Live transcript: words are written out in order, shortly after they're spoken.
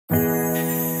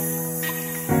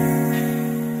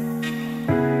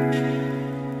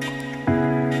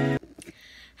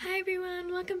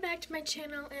my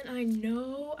channel, and I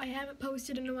know I haven't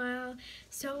posted in a while,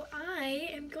 so I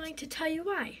am going to tell you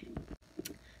why.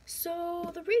 So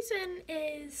the reason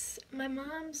is my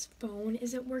mom's phone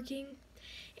isn't working,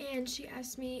 and she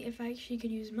asked me if she could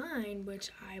use mine,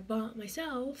 which I bought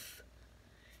myself,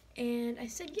 and I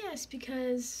said yes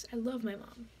because I love my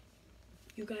mom.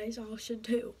 You guys all should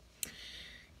too.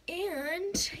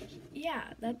 And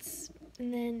yeah,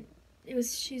 and then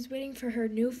she's waiting for her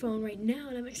new phone right now,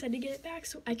 and I'm excited to get it back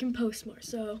so I can post more.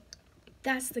 So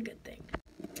that's the good thing.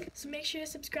 So make sure to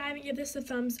subscribe and give this a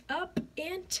thumbs up.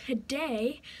 And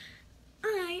today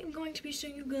I am going to be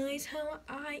showing you guys how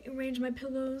I arrange my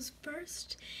pillows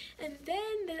first, and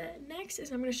then the next is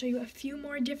I'm going to show you a few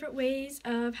more different ways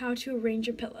of how to arrange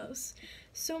your pillows.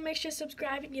 So make sure to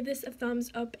subscribe and give this a thumbs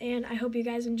up, and I hope you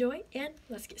guys enjoy, and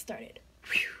let's get started.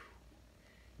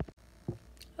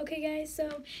 Okay guys,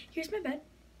 so here's my bed.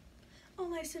 All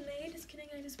nice and made. Just kidding,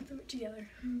 I just threw it together.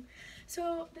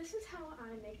 So this is how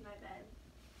I make my bed.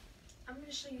 I'm going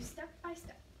to show you step by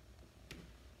step.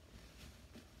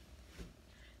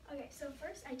 Okay, so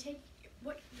first I take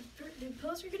the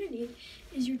pillows you're going to need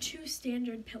is your two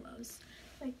standard pillows.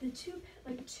 Like two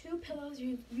pillows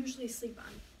you usually sleep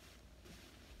on.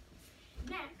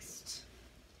 Next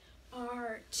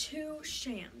are two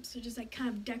shams, so just like kind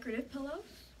of decorative pillows.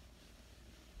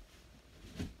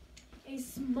 A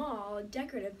small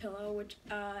decorative pillow, which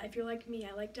if you're like me,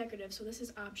 I like decorative, so this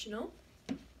is optional.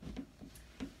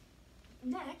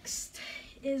 Next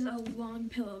is a long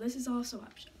pillow. This is also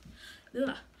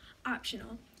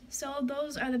optional. So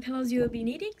those are the pillows you will be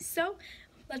needing, so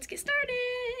let's get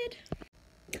started.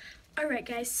 Alright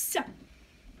guys, so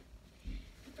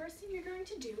the first thing you're going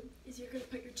to do is you're going to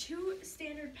put your two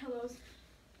standard pillows,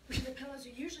 which are the pillows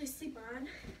you usually sleep on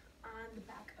the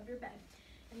back of your bed,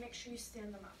 and make sure you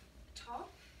stand them up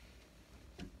tall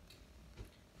and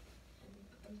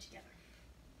put them together.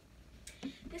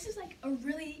 This is like a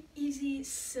really easy,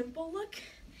 simple look.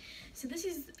 So this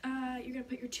is, you're going to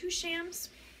put your two shams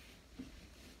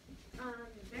on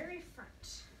the very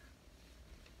front.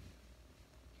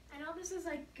 I know this is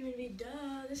like going to be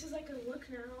this is like a look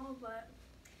now, but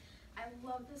I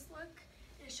love this look.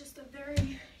 It's just a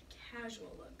very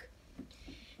casual look.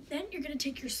 Then you're going to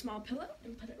take your small pillow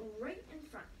and put it right in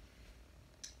front.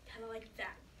 Kind of like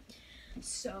that.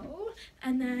 So,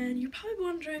 and then you're probably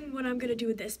wondering what I'm going to do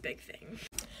with this big thing.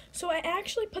 So I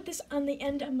actually put this on the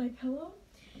end of my pillow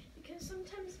because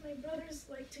sometimes my brothers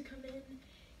like to come in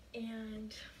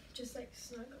and just like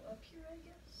snuggle up here, I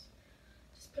guess.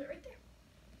 Just put it right there.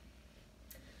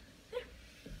 There.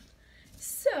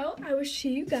 So I will show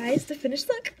you guys the finished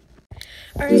look.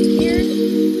 Alright, here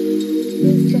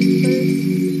is the first look.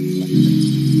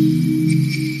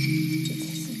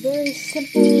 It's very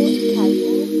simple and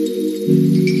casual.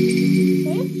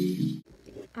 Okay.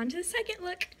 On to the second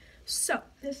look. So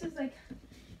this is like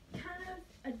kind of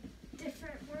a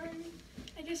different one,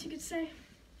 I guess you could say.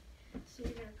 So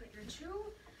you're going to put your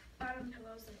two bottom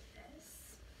pillows like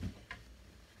this.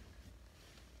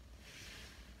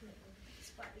 As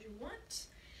flat as you want.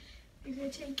 You're going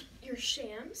to take your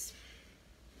shams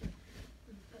and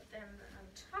put them on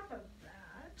top of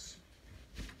that.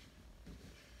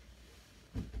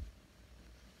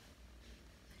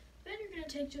 Then you're going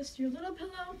to take just your little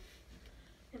pillow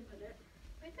and put it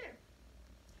right there.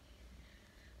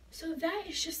 So that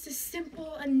is just a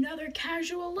simple, another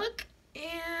casual look.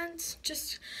 And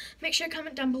just make sure to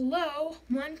comment down below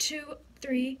 1, 2,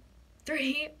 3,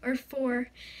 or 4,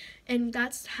 and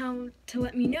that's how to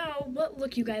let me know what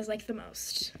look you guys like the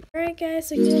most. Alright guys,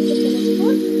 so here's the finished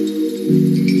look.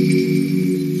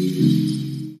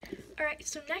 Alright,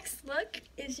 so next look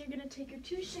is you're going to take your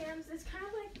two shams. It's kind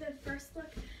of like the first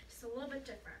look, just a little bit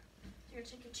different. You're going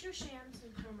to take your two shams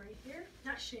and put them right here.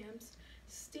 Not shams,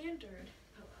 standard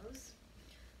pillows,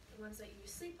 the ones that you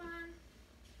sleep on.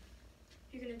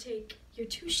 You're going to take your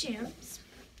two shams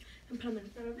and put them in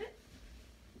front of it.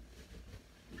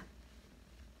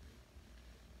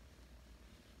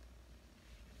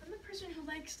 I'm the person who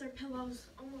likes their pillows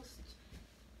almost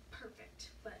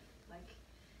perfect, but like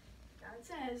God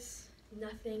says,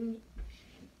 nothing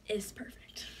is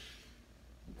perfect.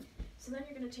 So then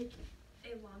you're going to take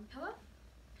a long pillow,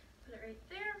 put it right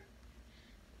there.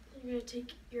 Then you're going to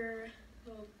take your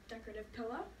little decorative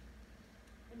pillow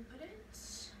and put it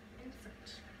in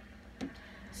front.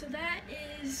 So that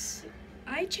is,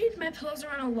 I change my pillows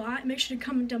around a lot. Make sure to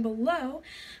comment down below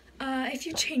if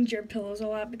you change your pillows a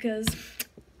lot, because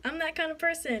I'm that kind of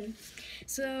person.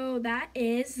 So that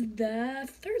is the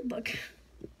third look.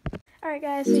 Alright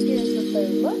guys, so here's the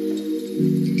third look.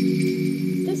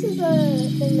 this is a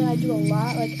thing that I do a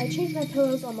lot. Like, I change my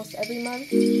pillows almost every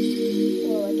month,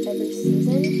 or like every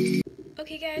season.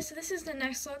 Okay guys, so this is the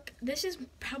next look. This is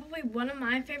probably one of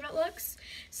my favorite looks.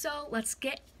 So let's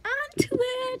get on to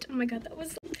it. Oh my god, that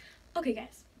was... Okay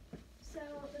guys, so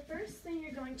the first thing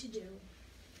you're going to do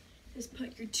is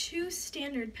put your 2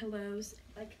 standard pillows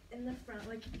like in the front,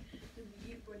 like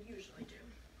you would usually do.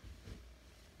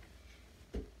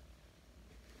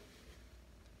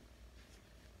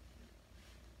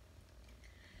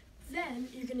 Then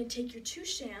you're going to take your 2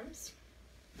 shams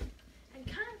and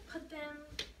kind of put them,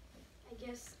 I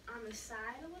guess, on the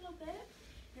side a little bit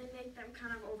and make them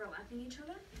kind of overlapping each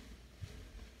other.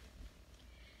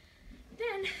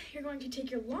 Then you're going to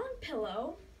take your long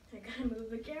pillow. I gotta move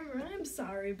the camera, I'm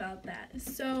sorry about that.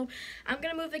 So I'm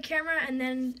gonna move the camera and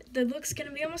then the look's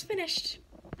gonna be almost finished.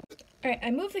 Alright,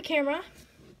 I moved the camera.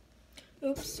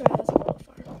 Oops, sorry, that's a little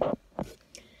far.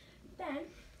 Then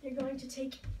you're going to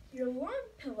take your long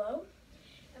pillow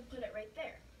and put it right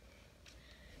there.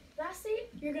 Lastly,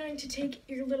 you're going to take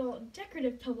your little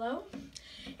decorative pillow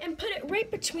and put it right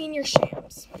between your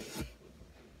shams.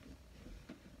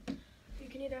 You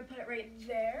can either put it right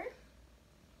there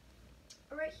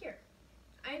or right here.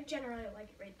 I generally like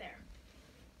it right there.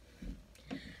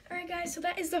 Alright guys, so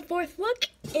that is the 4th look,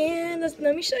 and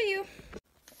let me show you.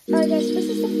 Alright guys, so this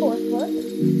is the 4th look.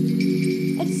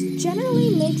 It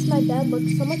generally makes my bed look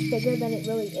so much bigger than it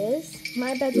really is.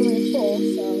 My bed's only full,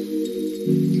 so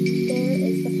there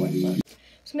is the 4th look.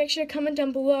 So make sure to comment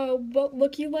down below what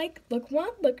look you like. Look 1,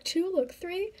 look 2, look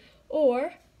 3,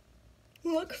 or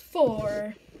look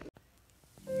 4.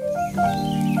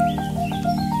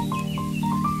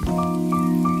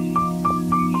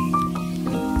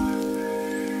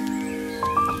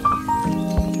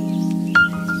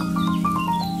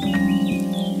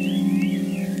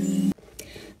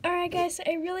 Alright guys,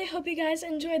 I really hope you guys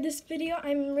enjoyed this video.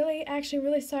 I'm actually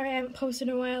really sorry I haven't posted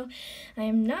in a while. I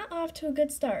am not off to a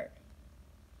good start.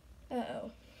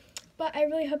 Uh-oh. But I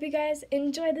really hope you guys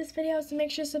enjoyed this video, so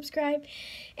make sure to subscribe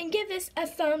and give this a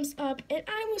thumbs up. And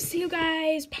I will see you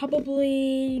guys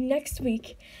probably next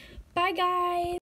week. Bye guys!